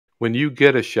When you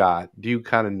get a shot, do you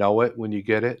kind of know it when you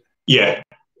get it? Yeah,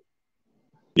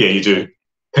 yeah, you do.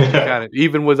 Like you kind of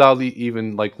even without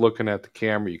even like looking at the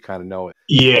camera, you kind of know it.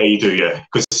 Yeah, you do. Yeah,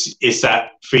 because it's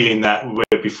that feeling that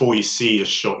where before you see a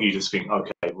shot, you just think,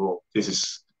 okay, well, this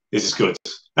is good.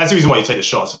 That's the reason why you take the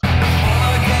shots.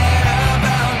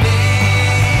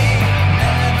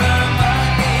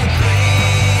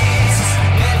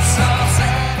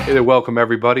 Hey there, welcome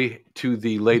everybody to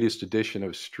the latest edition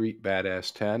of Street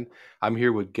Badass 10. I'm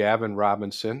here with Gavin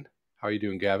Robinson. How are you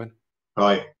doing, Gavin?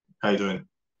 Hi, how you doing?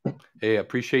 Hey, I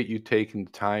appreciate you taking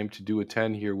the time to do a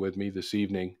 10 here with me this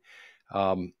evening.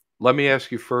 Let me ask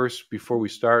you first, before we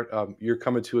start, you're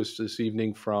coming to us this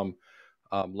evening from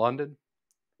London?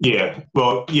 Yeah,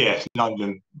 well, yeah,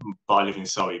 London. I live in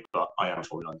Surrey, but I am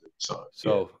from London, so yeah.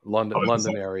 So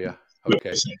London area.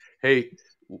 Okay. Hey,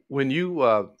 when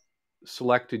you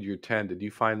selected your 10, did you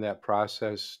find that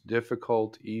process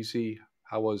difficult, easy?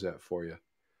 How was that for you?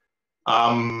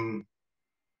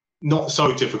 Not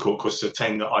so difficult because the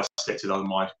 10 that I selected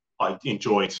I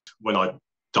enjoyed when I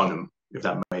done them, if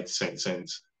that made sense. And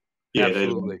yeah,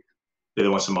 Absolutely. they're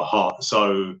the ones in my heart.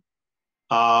 So,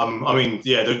 I mean,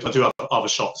 yeah, I do have other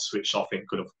shots which I think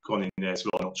could have gone in there as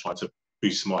well. I'm not trying to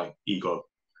boost my ego,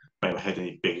 make my head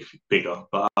any bigger.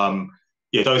 But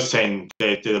yeah, those 10,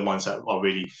 they're the ones that I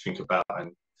really think about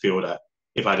and feel that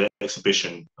if I had an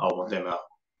exhibition, I want them out.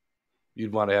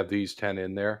 You'd want to have these 10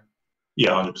 in there?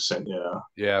 Yeah, 100%. Yeah.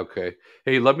 Yeah, okay.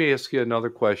 Hey, let me ask you another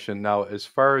question. Now, as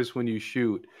far as when you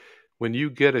shoot, when you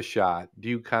get a shot, do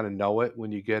you kind of know it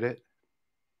when you get it?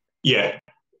 Yeah,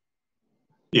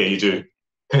 yeah, you do.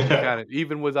 Like you kind of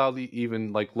even without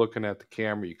even like looking at the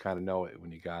camera, you kind of know it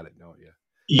when you got it, don't you?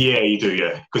 Yeah, you do,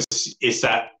 yeah. Because it's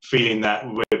that feeling that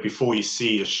where before you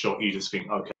see a shot, you just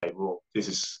think, okay, well, this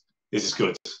is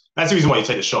good. That's the reason why you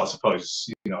take the shot, I suppose,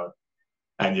 you know.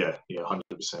 And yeah,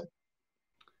 100%.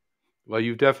 Well,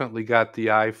 you've definitely got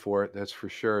the eye for it, that's for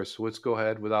sure. So let's go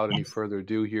ahead without any further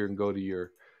ado here and go to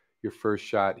your first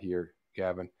shot here,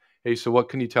 Gavin. Hey, so what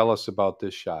can you tell us about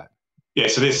this shot? Yeah,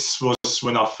 so this was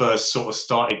when I first sort of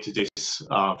started to this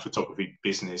photography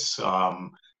business,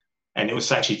 and it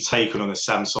was actually taken on a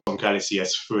Samsung Galaxy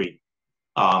S3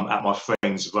 at my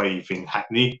friend's rave in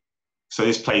Hackney. So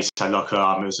this place had like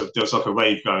there was like a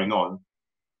rave going on,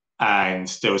 and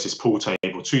there was this pool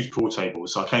table, two pool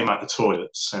tables. So I came out the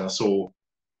toilets and I saw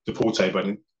the pool table.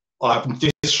 And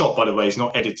this shot, by the way, is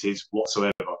not edited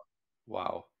whatsoever.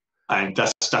 Wow. And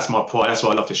that's my pride. That's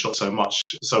why I love this shot so much.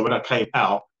 So when I came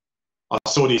out, I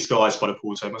saw these guys by the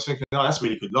pool table. I was thinking, oh, that's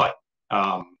really good light.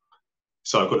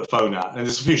 So I got the phone out, and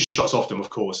there's a few shots of them, of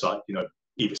course, like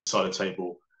either side of the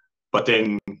table. But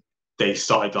then they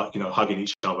started hugging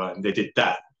each other, and they did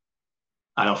that,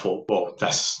 and I thought, well,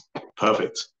 that's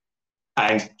perfect.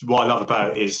 And what I love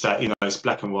about it is that it's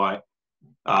black and white.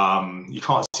 You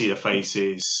can't see their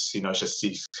faces. It's just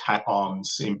these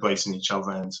arms embracing each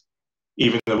other, and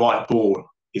even the white ball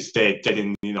is dead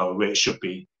in where it should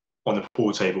be on the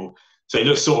pool table. So it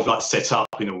looks sort of like set up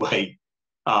in a way,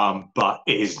 but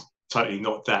it is totally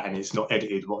not that, and it's not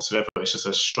edited whatsoever. It's just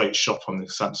a straight shot from the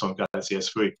Samsung Galaxy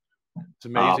S3. It's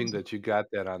amazing that you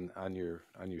got that on your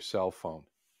cell phone.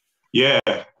 Yeah,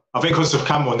 I think because the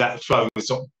camera on that phone is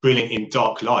not brilliant in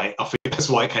dark light. I think that's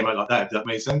why it came out like that. Does that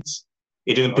make sense?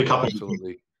 It didn't pick up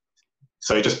absolutely.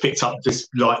 So it just picked up this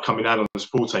light coming out on the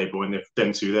pool table, and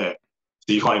them two there.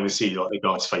 So you can't even see the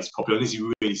guy's face properly. Unless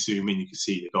you really zoom in, you can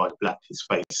see the guy in black, his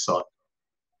face. So,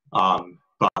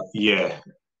 but yeah,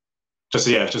 just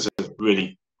a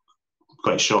really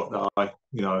great shot that I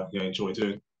enjoy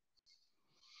doing.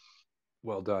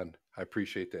 Well done. I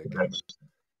appreciate that, Gavin.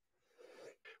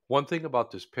 One thing about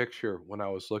this picture, when I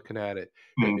was looking at it,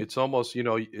 it's almost,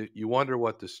 you wonder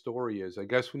what the story is. I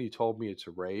guess when you told me it's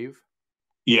a rave,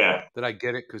 yeah, then I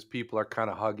get it because people are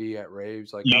kind of huggy at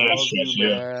raves, like, I love you,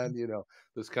 man,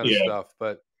 this kind of stuff.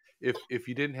 But if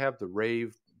you didn't have the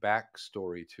rave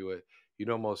backstory to it, you'd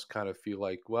almost kind of feel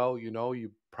like, well,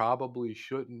 you probably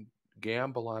shouldn't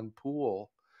gamble on pool.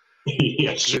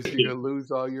 Because you're gonna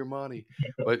lose all your money.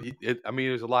 But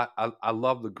there's a lot. I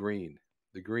love the green.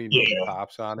 The green really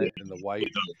pops on it, and the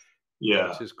white. Yeah,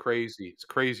 it's just crazy. It's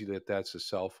crazy that that's a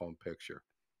cell phone picture.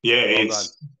 Yeah, well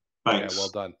it's done. Thanks. Yeah, well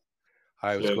done. All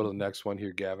right, let's go to the next one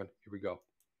here, Gavin. Here we go.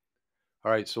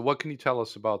 All right, so what can you tell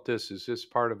us about this? Is this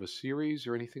part of a series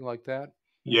or anything like that?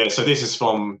 Yeah, so this is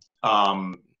from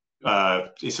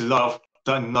it's a lot of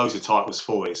don't know the titles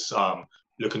for it. It's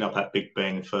looking up at Big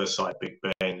Ben, first sight, Big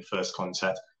Ben, first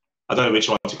contact. I don't know which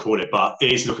one to call it, but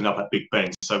it is looking up at Big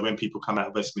Ben. So when people come out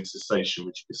of Westminster Station,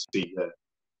 which you can see there,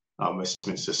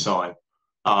 Westminster sign,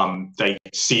 they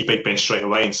see Big Ben straight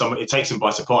away, and it takes them by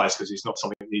surprise because it's not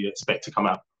something that you expect to come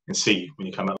out and see when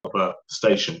you come out of a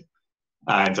station.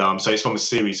 And so it's from a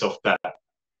series of that.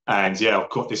 And yeah, I've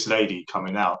got this lady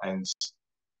coming out, and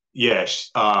yeah,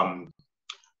 I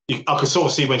could sort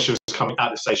of see when she was coming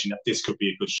out of the station that this could be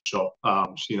a good shot.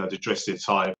 You know, the dress, the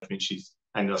attire, I think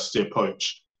and the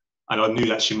approach. And I knew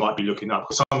that she might be looking up,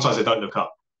 because sometimes they don't look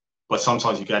up, but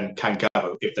sometimes you can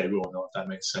gather if they will or not, if that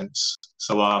makes sense.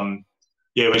 So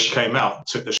yeah, when she came out,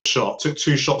 took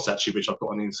two shots actually, which I've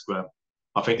got on Instagram.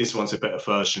 I think this one's a better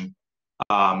version.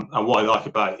 And what I like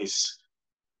about it is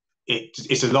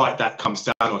it's a light that comes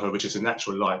down on her, which is a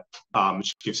natural light,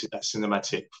 which gives it that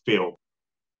cinematic feel.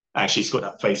 And she's got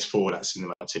that face for that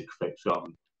cinematic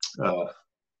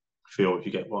feel, if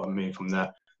you get what I mean from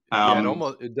that.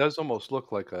 Yeah, it does almost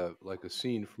look like a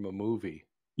scene from a movie.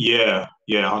 Yeah,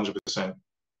 100%.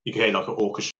 You can hear like an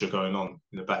orchestra going on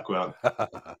in the background.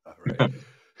 Right.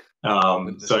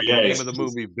 So yeah, the name of the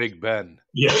movie, Big Ben.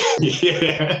 Yeah,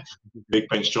 yeah. Big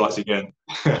Ben strikes again.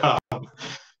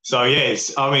 So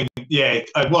yes, I mean, yeah.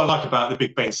 What I like about the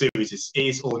Big Ben series is it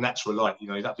is all natural light. You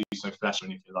know, you don't have to use no flash or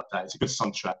anything like that. It's a good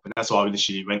soundtrack, and that's why I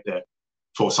initially went there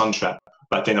for soundtrack.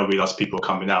 But then I realised people were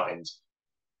coming out and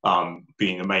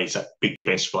being amazed at Big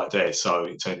Ben's right there. So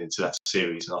it turned into that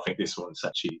series, and I think this one's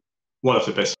actually one of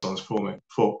the best ones from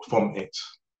it.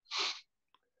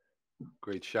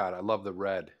 Great shot. I love the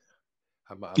red.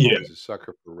 I'm always a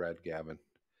sucker for red, Gavin.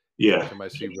 Yeah. Every time I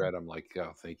see red, I'm like,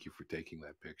 oh, thank you for taking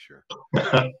that picture.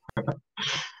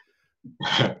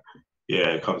 Yeah,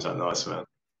 it comes out nice, man.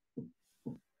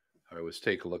 All right, let's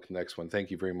take a look at the next one. Thank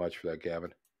you very much for that,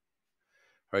 Gavin.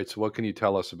 All right, so what can you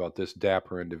tell us about this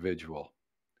dapper individual?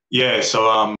 Yeah,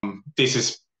 so this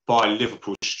is by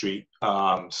Liverpool Street,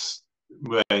 near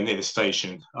the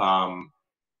station.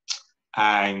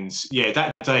 And yeah,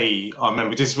 that day, I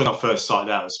remember this is when I first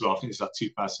started out as well. I think it's like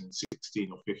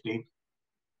 2016 or 15.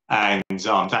 And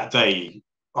that day,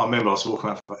 I remember I was walking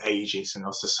around for ages and I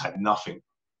just had nothing.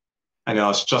 And I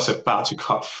was just about to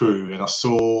cut through, and I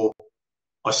saw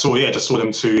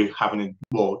them two having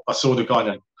I saw the guy in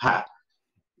a hat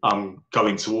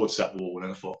going towards that wall,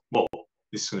 and I thought, well,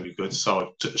 this is going to be good. So I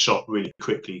took the shot really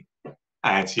quickly,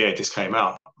 and yeah, this came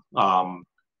out.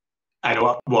 And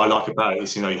what I like about it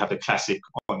is, you know, you have the classic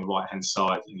on the right-hand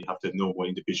side and you have the normal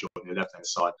individual on the left-hand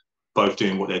side, both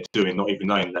doing what they're doing, not even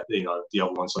knowing that, you know, the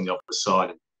other one's on the other side.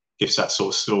 And gives that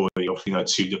sort of story of, you know,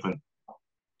 two different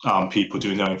people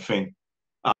doing their own thing.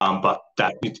 But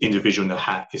that individual in the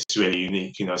hat is really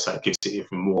unique, you know, so it gives it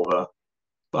even more of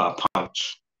a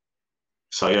punch.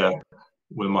 So, yeah,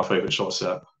 one of my favourite shots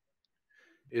there.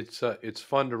 It's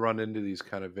fun to run into these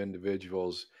kind of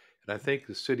individuals. And I think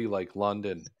a city like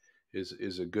London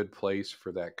is a good place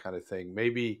for that kind of thing.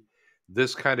 Maybe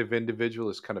this kind of individual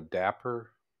is kind of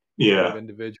dapper, kind of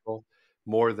individual,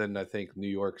 more than I think New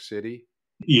York City.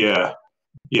 Yeah,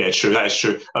 true. That is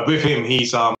true. With him,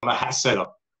 he's a hat seller.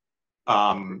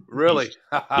 Really?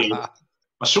 I'm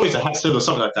sure he's a hat seller or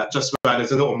something like that. Just around,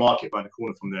 there's a little market around the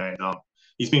corner from there, and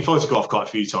he's been photographed quite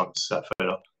a few times. That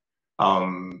fella.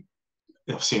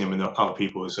 I've seen him in other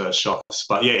people's shots,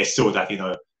 but yeah, it's still that, you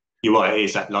know, you're right. It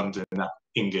is that London, that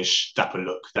English dapper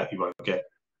look that you won't get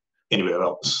anywhere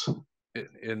else.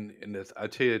 And I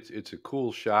tell you, it's a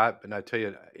cool shot, and I tell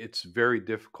you, it's very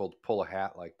difficult to pull a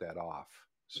hat like that off.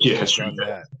 So yeah, done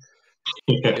that.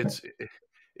 Yeah.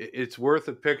 It's worth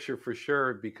a picture for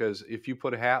sure, because if you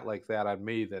put a hat like that on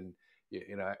me, then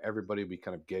you know everybody will be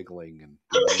kind of giggling and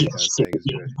kind of things.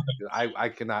 I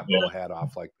cannot pull a hat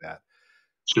off like that.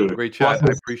 True. Great shot.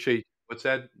 I appreciate. What's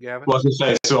that, Gavin? Well, I was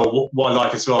going to say, so what I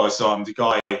like as well is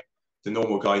the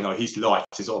normal guy, you know, he's light,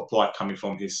 there's a lot of light coming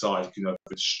from his side, you know,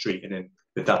 with the street, and then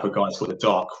the dapper guy's got the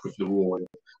dark with the wall.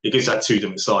 It gives that two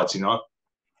different sides, you know.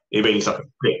 It really is like a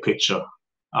clear picture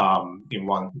in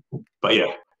one. But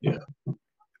yeah.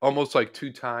 Almost like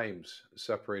two times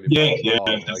separated. Yeah,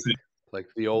 like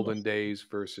the olden days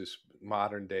versus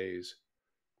modern days.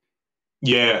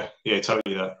 Yeah,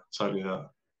 totally that.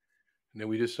 And then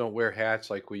we just don't wear hats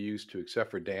like we used to,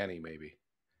 except for Danny, maybe.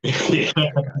 Yeah,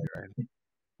 right?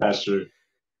 That's true.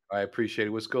 I appreciate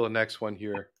it. Let's go to the next one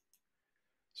here.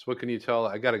 So, what can you tell?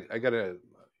 I got a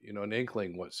an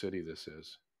inkling what city this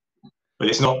is. But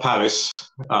it's not Paris.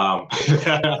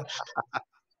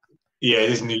 Yeah,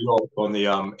 it is New York on the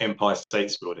Empire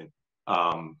State Building.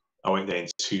 I went there in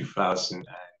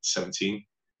 2017,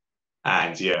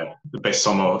 and yeah, the best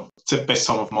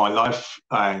time of my life.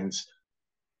 And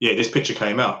yeah, this picture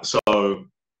came out. So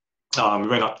we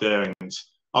went up there, and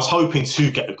I was hoping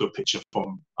to get a good picture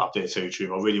from up there, to tell you the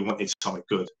truth. I really wanted something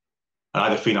good. And I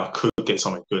had a feeling I could get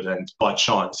something good. And by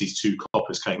chance, these two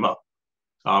coppers came up.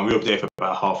 We were there for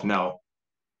about half an hour,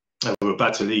 and we were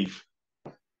about to leave.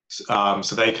 So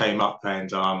they came up,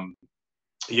 and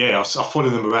yeah, I followed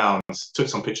them around, took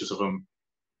some pictures of them,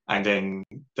 and then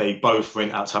they both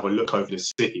went out to have a look over the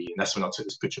city, and that's when I took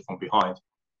this picture from behind.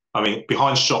 I mean,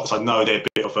 behind shots, I know they're a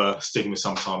bit of a stigma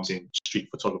sometimes in street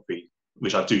photography,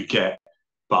 which I do get.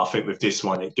 But I think with this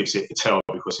one, it gives it a tell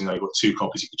because, you know, you've got two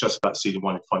copies. You can just about see the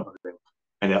one in front of them,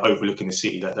 and they're overlooking the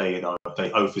city that they, you know,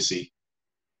 they oversee.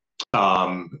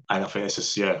 And I think it's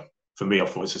just, yeah, for me, I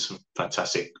thought it's just a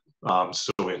fantastic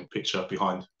story and picture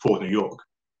behind for New York.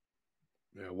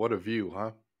 Yeah, what a view,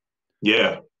 huh?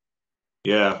 Yeah,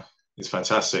 yeah, it's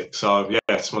fantastic. So yeah,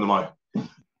 it's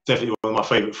definitely one of my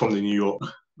favorite from the New York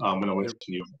when I went to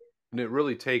New York. And it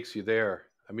really takes you there.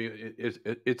 I mean,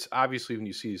 it's obviously when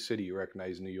you see the city, you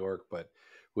recognize New York, but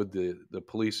with the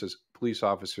police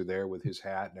officer there with his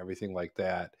hat and everything like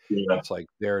that, Yeah, it's like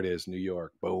there it is, New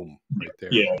York, boom, right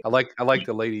there. yeah, I like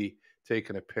the lady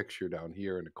taking a picture down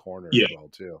here in the corner yeah, as well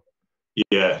too.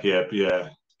 yeah.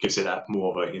 Gives it that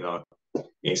more of a, you know,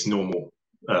 it's normal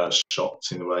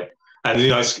shots in a way. And you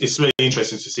know, it's really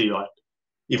interesting to see like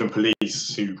even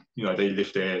police who, you know, they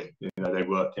live there, you know, they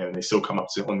work there, and they still come up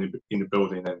to in the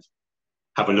building and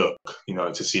have a look, you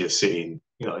know, to see the city. And,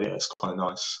 you know, yeah, it's kind of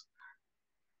nice.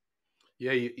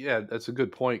 Yeah, yeah, that's a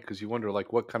good point because you wonder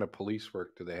like what kind of police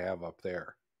work do they have up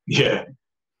there? Yeah,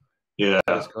 yeah,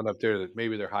 Guys going up there that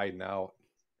maybe they're hiding out.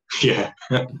 yeah.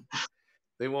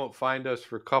 They won't find us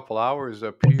for a couple hours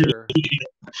up here.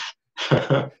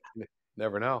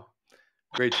 Never know.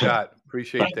 Great shot.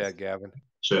 Appreciate that, Gavin.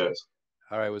 Cheers.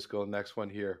 All right, let's go next one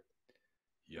here.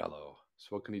 Yellow.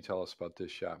 So what can you tell us about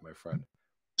this shot, my friend?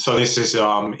 So this is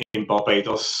in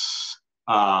Barbados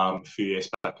a few years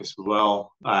back as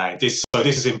well. This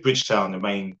is in Bridgetown, the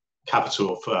main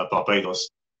capital of Barbados.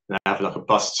 And they have like a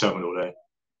bus terminal there.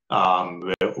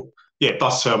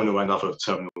 Bus terminal and other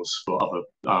terminals for other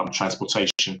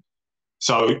transportation.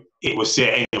 So it was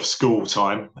the end of school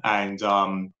time, and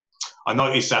I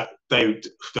noticed that I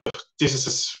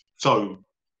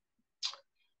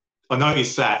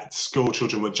noticed that school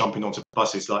children were jumping onto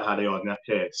buses like how they are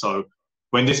here. So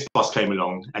when this bus came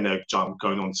along and they're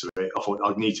going onto it, I thought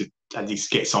I'd need to at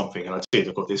least get something, and I did.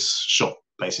 I got this shot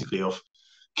basically of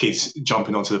kids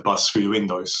jumping onto the bus through the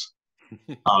windows,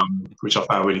 which I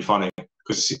found really funny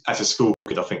because as a school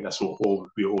kid, I think that's what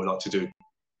we all like to do,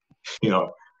 you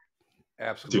know.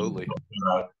 Absolutely.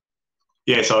 I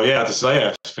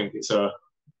think it's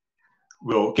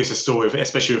gives a story of,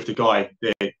 especially with the guy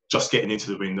there just getting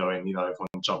into the window and, you know, everyone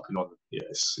jumping on. Yeah,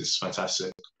 it's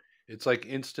fantastic. It's like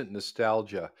instant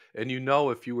nostalgia, and you know,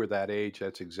 if you were that age,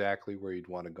 that's exactly where you'd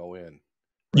want to go in. Right?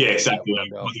 Yeah, exactly.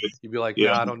 You'd be like,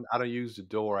 no, I don't use the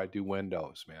door. I do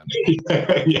windows, man.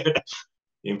 Yeah,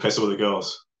 impress all the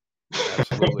girls.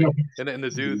 Absolutely. And the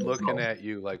dude looking at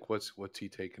you like, what's he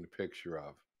taking a picture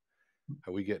of?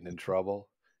 Are we getting in trouble?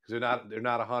 Because they're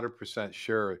not 100%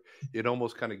 sure. It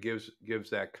almost kind of gives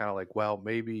that kind of like, well,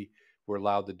 maybe we're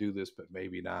allowed to do this, but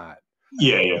maybe not.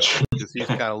 Yeah. Because he's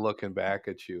kind of looking back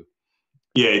at you.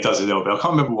 Yeah, it does a little bit. I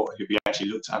can't remember if he actually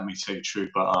looked at me, to tell you the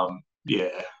truth, but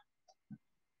yeah.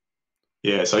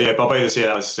 So yeah, Barbados. Yeah,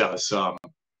 that was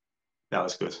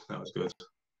good. That was good.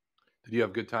 Did you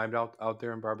have a good time out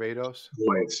there in Barbados?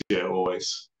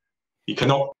 Always. You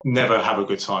cannot never have a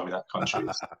good time in that country.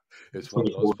 It's one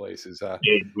of those places, huh?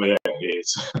 Yeah, it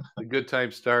is. The good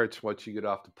time starts once you get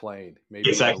off the plane, maybe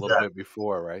exactly a little bit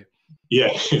before, right?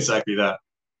 Yeah, exactly that.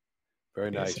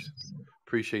 Very nice.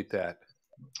 Appreciate that.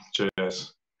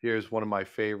 Cheers. Here's one of my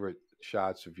favorite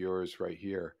shots of yours right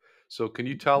here. So can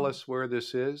you tell us where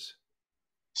this is?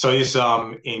 So it's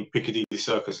in Piccadilly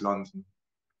Circus, London.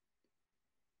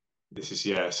 This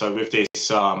is So with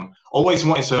this, always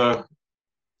wanted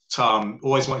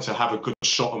to have a good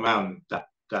shot around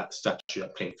that statue,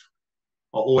 that plinth.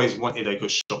 I always wanted a good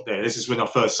shot there. This is when I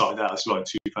first started out as well in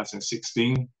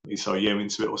 2016. So a year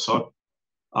into it or so,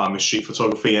 in street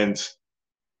photography. And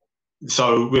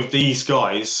so with these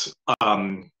guys,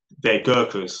 they're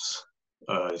Gurkhas,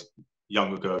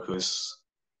 younger Gurkhas.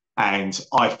 And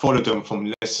I followed them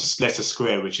from Leicester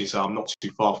Square, which is not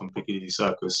too far from Piccadilly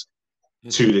Circus,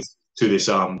 to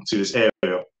this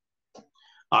area.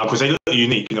 Because they look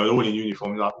unique, you know, they're all in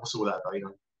uniform. Like, what's all that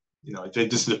about? You know, they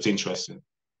just looked interesting.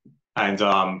 And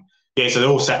so they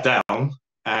all sat down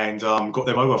and got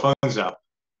their mobile phones out.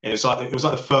 And it was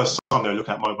like the first time they were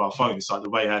looking at mobile phones, like the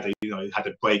way how they, you know, had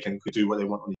a break and could do what they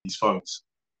want on these phones.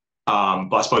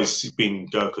 But I suppose being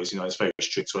Gurkhas, you know, it's a very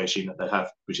strict regime that they have,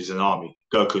 which is an army.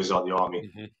 Gurkhas are the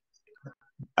army.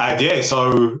 And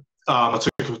so I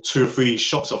took 2 or 3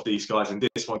 shots of these guys, and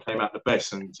this one came out the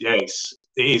best. And it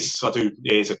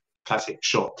is classic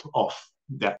shot off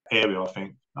that area, I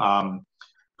think.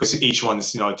 Because each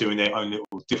one's, doing their own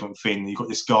little different thing. You've got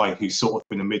this guy who's sort of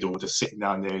in the middle, just sitting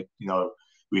down there,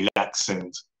 relax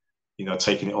and,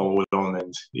 taking it all on.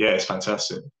 And yeah, it's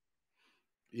fantastic.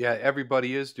 Yeah,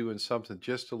 everybody is doing something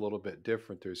just a little bit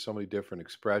different. There's so many different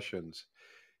expressions.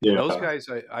 And Yeah, those guys,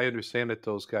 I understand that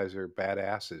those guys are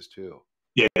badasses too.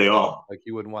 yeah, they are. Like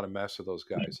you wouldn't want to mess with those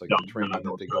guys, like No, the training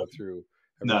that they go through,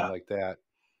 everything no, like that.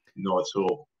 not at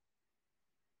all.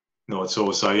 Not at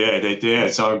all. So yeah, yeah.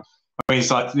 So I mean,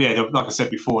 it's like like I said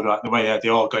before, like the way they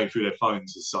are going through their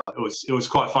phones, it's like, it was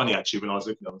quite funny actually when I was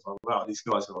looking at them. I was like, wow, these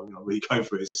guys are really going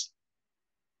for this.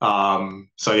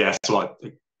 So yeah, so I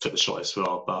took the shot as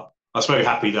well. But I was very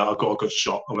happy that I got a good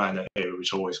shot around that area,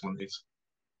 which I always wanted.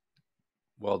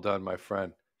 Well done, my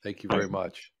friend. Thank you very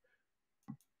much.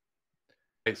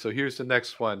 Okay, so here's the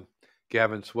next one.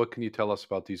 Gavin, so what can you tell us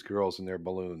about these girls and their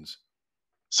balloons?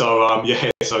 So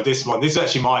yeah, so this is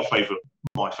actually my favorite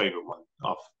one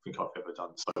I think I've ever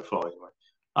done so far anyway.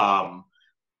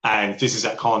 And this is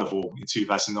at Carnival in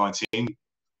 2019.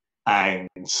 And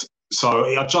so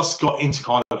I just got into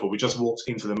Carnival. We just walked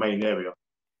into the main area,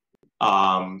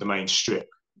 the main strip,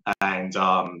 and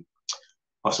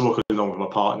I was walking along with my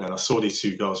partner, and I saw these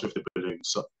two girls with the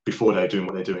balloons before they're doing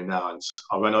what they're doing now. And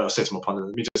I went over, I said to my partner,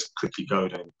 let me just quickly go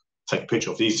there and take a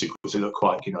picture of these two because they look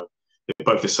quite, they're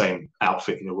both the same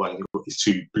outfit in a way. They've got these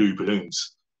two blue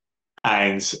balloons.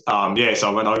 And yeah, so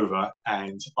I went over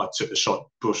and I took the shot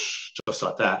bush just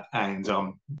like that. And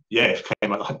yeah, it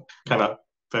came out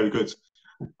very good.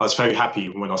 I was very happy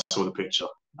when I saw the picture.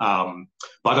 But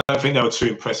I don't think they were too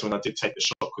impressed when I did take the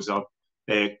shot because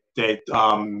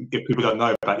if people don't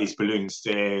know about these balloons,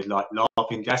 they're like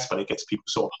laughing gas, but it gets people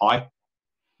sort of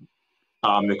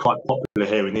high. They're quite popular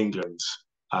here in England,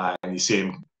 and you see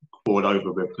them all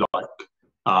over with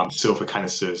like silver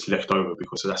canisters left over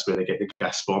because that's where they get the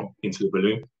gas bomb into the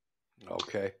balloon.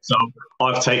 Okay. So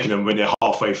I've taken them when they're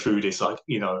halfway through this, like,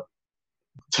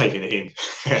 taking it in.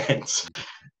 And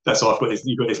that's why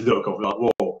you've got this look of like,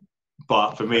 whoa.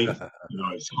 But for me,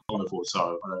 it's Carnival,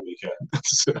 so I don't really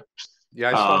care. Yeah,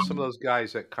 I saw some of those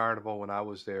guys at Carnival when I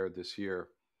was there this year.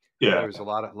 Yeah. There was a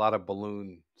lot of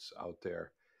balloons out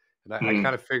there. And I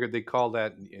kind of figured they call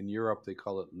that in Europe, they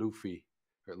call it Luffy.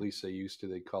 Or at least they used to.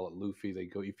 They call it Luffy. They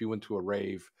go if you went to a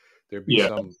rave, there'd be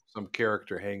some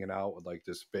character hanging out with like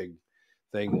this big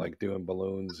thing, like doing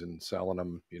balloons and selling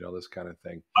them, this kind of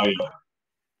thing.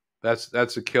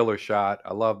 That's a killer shot.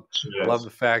 I love the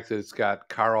fact that it's got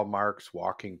Karl Marx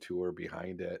walking tour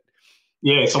behind it.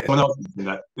 Yeah, someone else is doing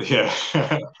that. Yeah.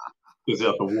 It's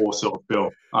like a war sort of feel.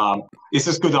 It's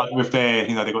just good like with their,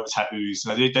 they've got the tattoos.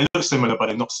 They look similar, but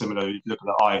they're not similar. You look at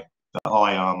the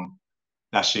eye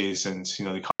lashes and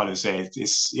the colours there.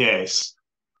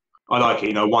 I like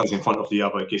it. One's in front of the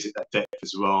other. It gives it that depth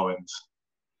as well,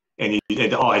 and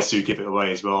the eyes do give it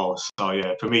away as well. So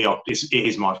yeah, for me, it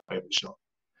is my favourite shot.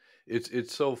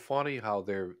 It's so funny how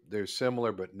they're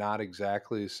similar but not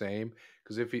exactly the same.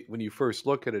 Because when you first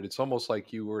look at it, it's almost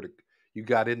like you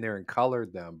got in there and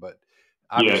colored them, but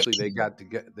obviously they got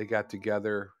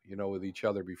together, with each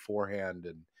other beforehand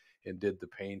and did the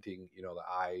painting, the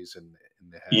eyes and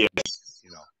the head,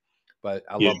 But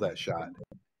I love that shot.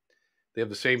 They have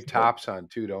the same tops on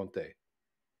too, don't they?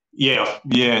 Yeah,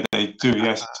 they do.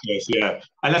 Yes, yeah.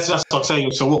 And that's what I'm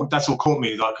saying. So that's what caught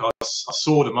me. Like I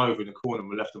saw them over in the corner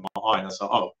and left of my eye, and I was like,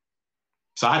 oh.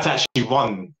 So I had to actually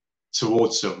run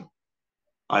towards them.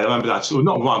 I remember that. So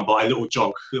not run, but a little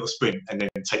jog, a little sprint, and then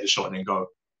take the shot and then go.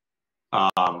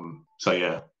 So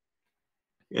yeah.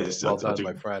 Well done,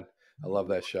 my friend. I love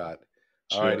that shot.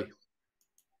 All righty.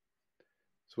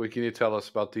 So what can you tell us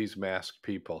about these masked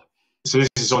people? So this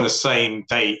is on the same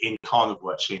day in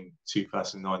Carnival, actually, in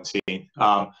 2019.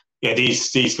 Yeah,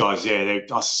 these guys,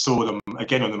 I saw them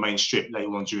again on the main strip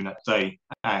later on during that day,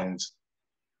 and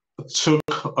I took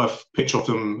a picture of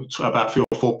them, about 3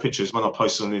 or 4 pictures, when I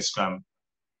posted on Instagram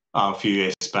a few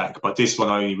years back. But this one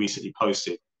I only recently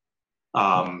posted.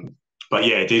 But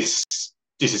yeah, this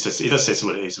is just, it just says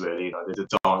what it is really. They're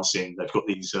dancing. They've got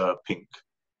these pink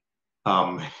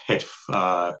head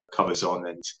covers on,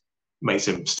 and makes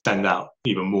them stand out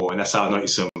even more. And that's how I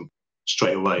noticed them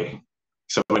straight away.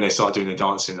 So when they started doing the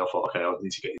dancing, I thought, okay, I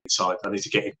need to get inside. I need to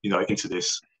get into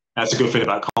this. And that's a good thing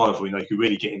about Carnival. You can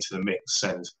really get into the mix,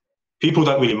 and people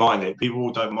don't really mind it.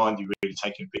 People don't mind you really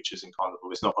taking pictures in Carnival.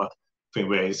 It's not a thing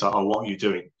where it's like, oh, what are you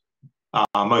doing?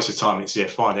 Most of the time, it's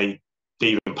fine. They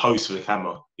even pose for the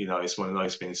camera. It's one of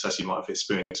those things as you might have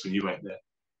experienced when you went there.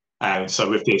 And so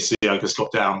with this, I just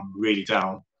got really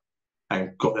down,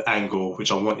 and got the angle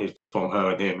which I wanted from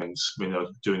her and him, and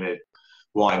doing their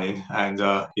whining, and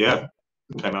yeah,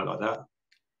 It came out like that.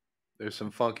 There's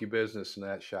some funky business in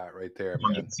that shot right there,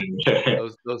 man. Yeah,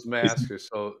 Those masks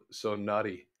are so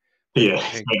nutty. yeah,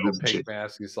 The pink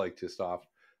mask is like just off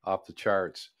the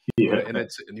charts. yeah,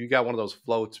 And you got one of those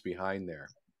floats behind there.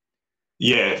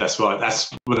 yeah. That's right.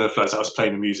 That's one of the floats I was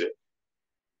playing the music.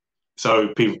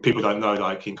 So people don't know,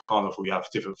 like in Carnival, you have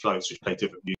different floats which play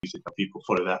different music, and people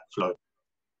follow that float.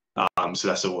 So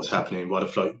that's all what's happening while the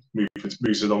float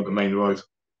moves along the main road.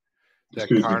 That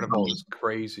carnival was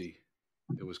crazy.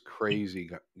 It was crazy,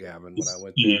 Gavin, when I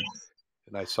went there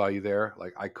and I saw you there.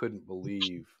 Like, I couldn't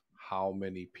believe how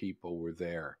many people were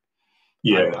there.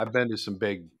 Yeah, I've been to some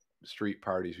big street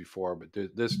parties before, but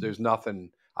there's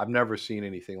nothing. I've never seen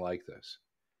anything like this.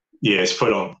 yeah, it's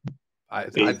full on. I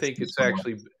think it's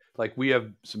actually like we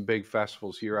have some big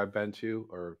festivals here I've been to,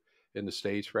 or in the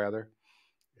States rather,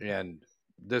 and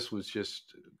this was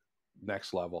just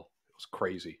next level. It was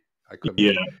crazy. I couldn't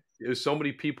believe it. There's so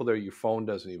many people there. Your phone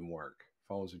doesn't even work.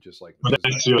 Phones are just like.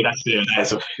 That's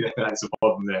a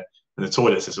problem there, and the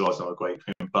toilets as well is not a great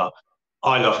thing. But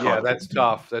I love. Yeah, that's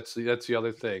tough. That's the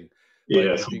other thing. Like,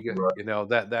 Yeah, if you get,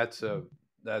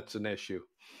 that's an issue.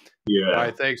 Yeah. All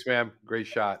right, thanks, man. Great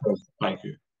shot. Thank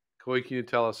you. Can you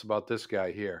tell us about this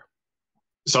guy here?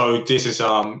 So this is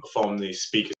from the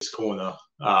Speaker's Corner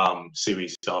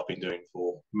series that I've been doing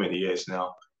for many years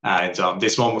now, and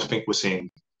this one I think was in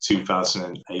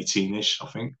 2018ish, I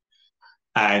think.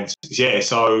 And yeah,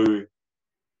 so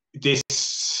this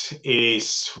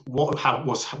is what's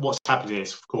happening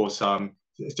is, of course,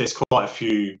 there's quite a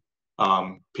few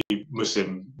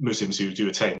Muslims who do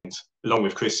attend, along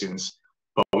with Christians.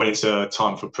 But when it's a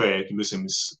time for prayer, the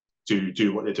Muslims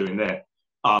do what they're doing there.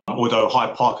 Although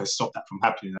Hyde Park has stopped that from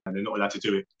happening, and they're not allowed to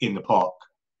do it in the park.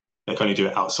 They can only do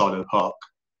it outside of the park.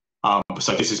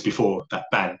 So this is before that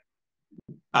ban.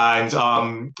 And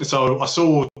so I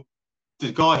saw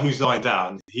the guy who's lying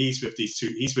down. He's with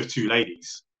two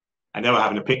ladies, and they were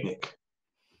having a picnic.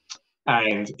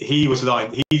 And he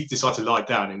decided to lie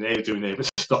down, and they were doing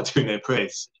their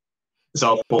prayers.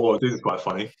 So I thought, well, this is quite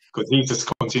funny, because he just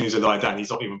continues to lie down.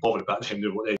 He's not even bothered about them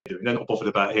doing what they're doing. They're not bothered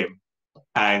about him.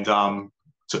 And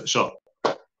took the shot.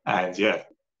 And it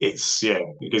gives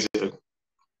it a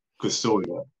good story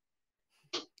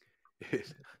there.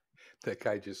 That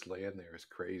guy just laying there is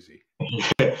crazy.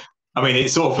 Yeah. I mean,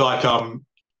 it's sort of like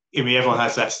everyone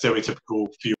has that stereotypical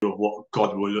view of what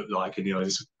God will look like, and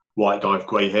this white guy with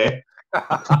grey hair.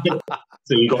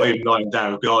 So you got him lying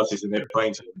down with glasses, and they're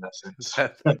praying to him in that sense.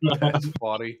 That's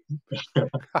funny.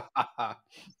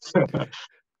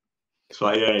 So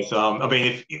I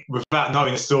mean, without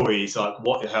knowing the story, it's like,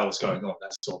 what the hell is going on?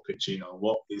 That sort of picture,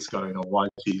 what is going on? Why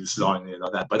is Jesus lying there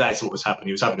like that? But that's what was happening.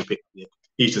 He was having a picnic.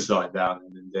 He's just lying down,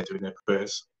 and then they're doing their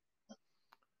prayers.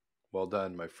 Well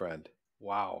done, my friend.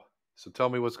 Wow. So tell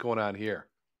me what's going on here.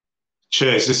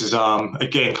 Cheers. This is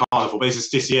again Carnival, but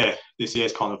this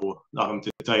year's Carnival.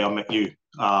 The day I met you,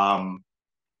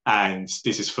 and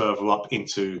this is further up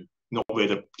into not where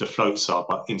the floats are,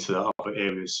 but into the other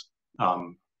areas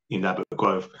in Abbott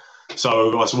Grove.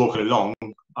 So I was walking along,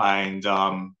 and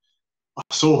I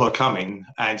saw her coming,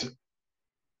 and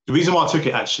the reason why I took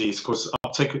it actually is because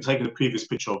I've taken a previous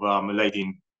picture of a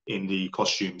lady in the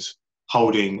costumes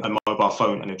holding a mobile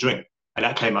phone and a drink, and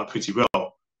that came out pretty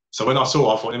well. So when I saw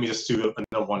it, I thought, let me just do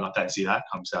another one like that and see that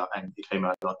comes out, and it came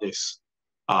out like this.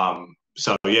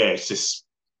 So it's just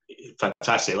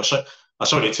fantastic. I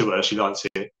showed it to her, she liked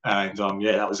it, and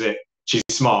that was it. She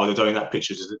smiled, although in that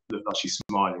picture, it looked like she's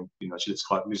smiling. She looks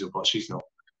quite miserable, but she's not.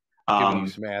 Giving you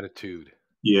some attitude.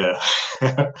 Yeah.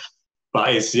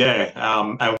 But it's, and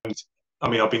I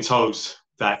mean, I've been told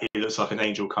that it looks like an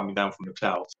angel coming down from the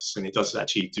clouds, and it does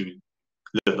actually do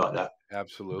look like that.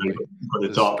 Absolutely.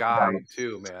 The sky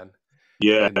too, man.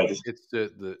 Yeah. And it's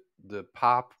the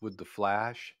pop with the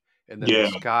flash, and then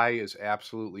the sky is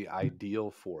absolutely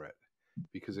ideal for it,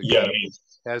 because it kind of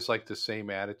has like the same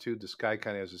attitude. The sky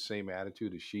kind of has the same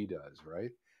attitude as she does,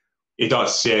 right? It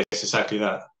does, yeah. It's exactly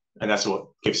that, and that's what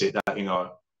gives it that,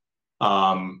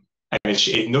 and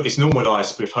it's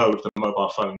normalised with her with the mobile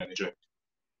phone and a drink.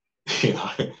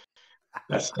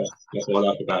 That's what I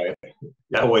like about it.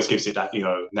 That always gives it that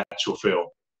natural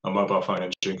feel. A mobile phone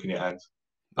and a drink in your hand.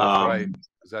 That's right,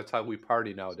 because that's how we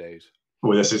party nowadays.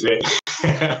 Well, this is it.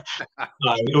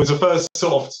 It was the first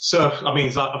sort of I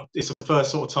mean, it's the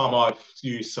first sort of time I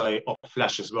used, say, off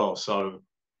flash as well. So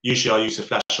usually I use the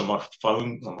flash on my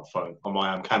phone, on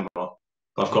my camera.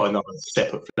 But I've got another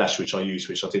separate flash which I use,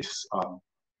 which I did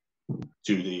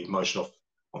do the motion off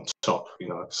on top.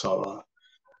 So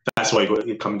that's why you got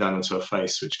it coming down onto her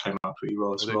face, which came out pretty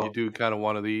well as well. Then you do kind of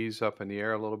one of these up in the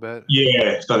air a little bit.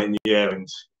 Yeah, done it in the air, and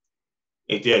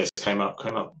It came out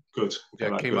good.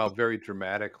 Yeah, it came out very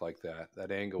dramatic like that.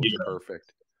 That angle was Yeah,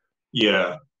 perfect.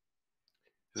 yeah.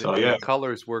 So And yeah, the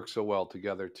colors work so well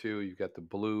together too. You've got the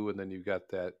blue, and then you've got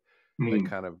that mm,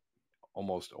 kind of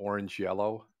almost orange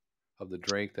yellow of the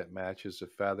drink that matches the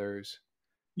feathers.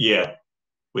 yeah.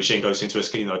 Which then goes into a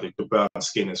skin, the brown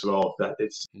skin as well. That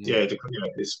it's Mm. yeah,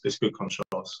 it's good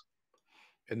contrast.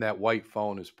 And that white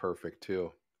phone is perfect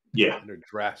too. Yeah, And her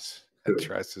dress, that good.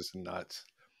 dress is nuts.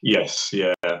 Yes,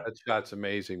 yeah. That shot's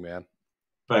amazing, man.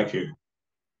 Thank you.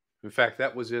 In fact,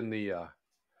 that was in the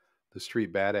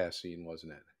street badass scene,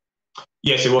 wasn't it?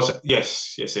 Yes, it was.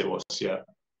 Yes, it was. Yeah.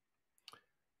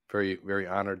 Very, very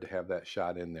honored to have that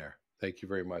shot in there. Thank you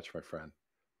very much, my friend.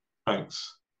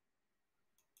 Thanks.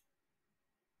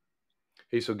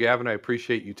 Hey, so Gavin, I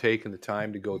appreciate you taking the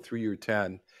time to go through your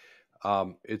 10.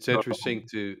 It's No interesting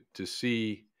to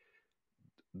see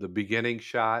the beginning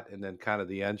shot and then kind of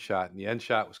the end shot. And the end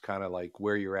shot was kind of like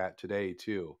where you're at today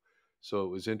too. So it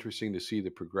was interesting to see the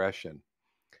progression.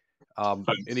 Any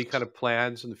thanks. kind of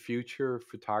plans in the future,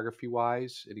 photography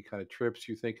wise? Any kind of trips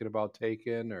you're thinking about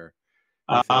taking or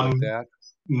anything like Um, that?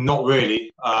 Not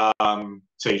really. Tell you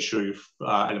the truth,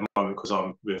 at the moment, because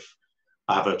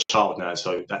I have a child now,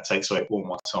 so that takes away all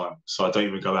my time. So I don't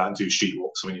even go out and do street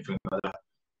walks or anything like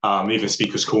that. Even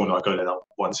Speaker's Corner, I go there like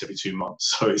once every 2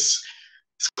 months. So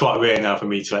it's quite rare now for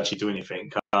me to actually do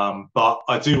anything. But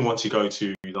I do want to go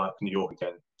to like New York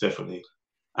again, definitely,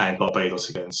 and Barbados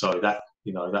again. So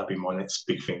that'd be my next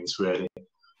big things really.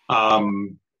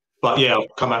 Um, but yeah,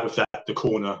 I've come out with the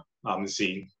corner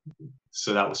scene,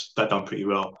 so that done pretty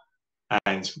well,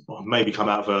 and maybe come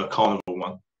out of a carnival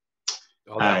one,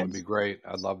 Oh, that would and be great.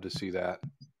 I'd love to see that.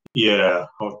 yeah,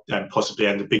 and possibly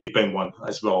and the Big Ben one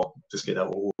as well. Just get that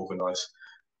all organised.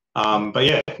 But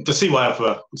yeah, to see what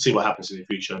happens in the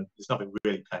future. There's nothing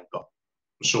really planned, but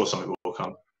I'm sure something will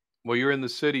come. Well, you're in the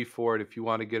city for it. If you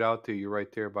want to get out there, you're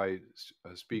right there by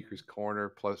Speaker's Corner.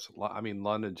 Plus, I mean,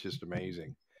 London's just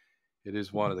amazing. It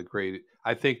is one of the great.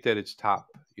 I think that it's top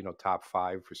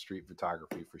five for street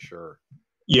photography for sure.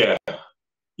 Yeah,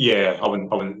 yeah, I wouldn't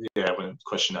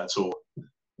question that at all.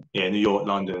 Yeah, New York,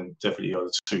 London, definitely are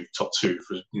the top two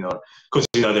for because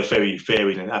they're very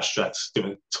varied and abstract,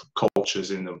 different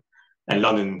cultures in them, and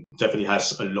London definitely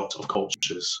has a lot of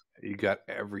cultures. You got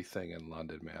everything in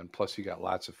London, man. Plus, you got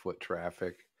lots of foot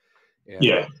traffic and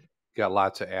Yeah, got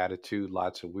lots of attitude,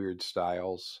 lots of weird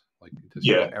styles. Like, just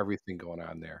you yeah, got everything going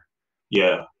on there.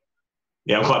 yeah,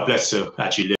 yeah. I'm quite blessed to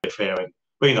actually live here, and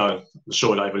but I'm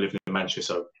sure that I lived in Manchester,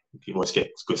 so you always get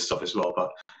good stuff as well.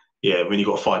 But yeah, when you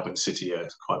got a vibrant city, yeah,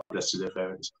 it's quite blessed to live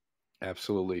there.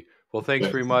 Absolutely. Well, thanks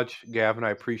Yeah. very much, Gavin.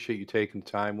 I appreciate you taking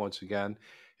time once again,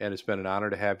 and it's been an honor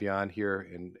to have you on here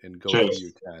and go through your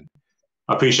Cheers. 10.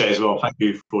 I appreciate it as well. Thank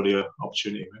you for the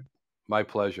opportunity. Man. My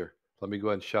pleasure. Let me go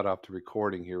ahead and shut off the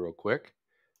recording here real quick.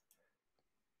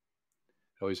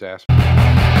 Always ask me.